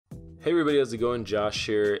Hey everybody, how's it going? Josh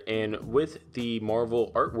here, and with the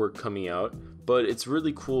Marvel artwork coming out, but it's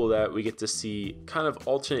really cool that we get to see kind of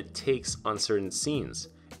alternate takes on certain scenes.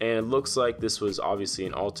 And it looks like this was obviously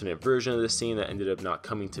an alternate version of the scene that ended up not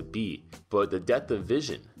coming to be. But the death of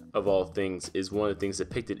Vision, of all things, is one of the things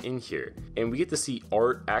depicted in here. And we get to see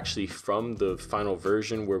art actually from the final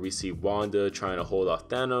version where we see Wanda trying to hold off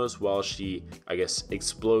Thanos while she, I guess,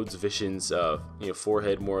 explodes Vision's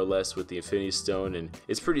forehead more or less with the Infinity Stone. And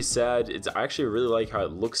it's pretty sad. I actually really like how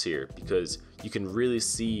it looks here because you can really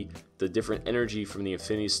see the different energy from the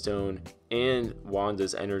Infinity Stone and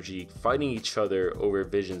Wanda's energy fighting each other over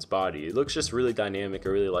Vision's body. It looks just really dynamic. I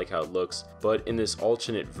really like how it looks. But in this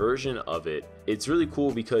alternate version of it, it's really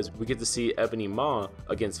cool because we get to see Ebony Maw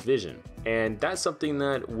against Vision. And that's something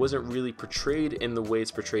that wasn't really portrayed in the way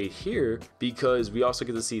it's portrayed here, because we also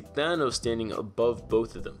get to see Thanos standing above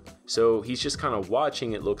both of them. So he's just kind of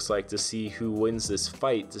watching, it looks like, to see who wins this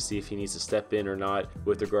fight, to see if he needs to step in or not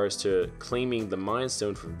with regards to claiming the Mind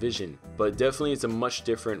Stone from Vision. But definitely it's a much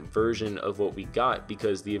different version of what we got,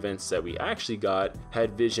 because the events that we actually got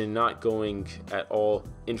had Vision not going at all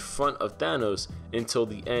in front of Thanos until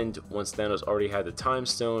the end, once Thanos already had the Time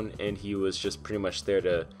Stone and he was just pretty much there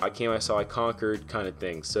to I came, I saw, I conquered kind of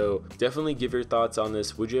thing. So definitely give your thoughts on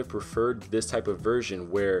this. Would you have preferred this type of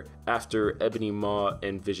version where after Ebony Maw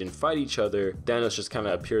and Vision fight each other, Thanos just kind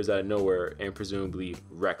of appears out of nowhere and presumably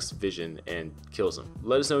wrecks Vision and kills him?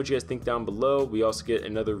 Let us know what you guys think down below. We also get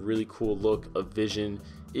another really cool look of Vision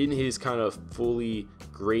in his kind of fully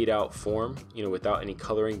grayed out form, without any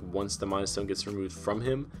coloring once the Mind Stone gets removed from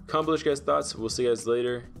him. Comment below your guys' thoughts. We'll see you guys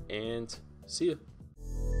later, and see ya.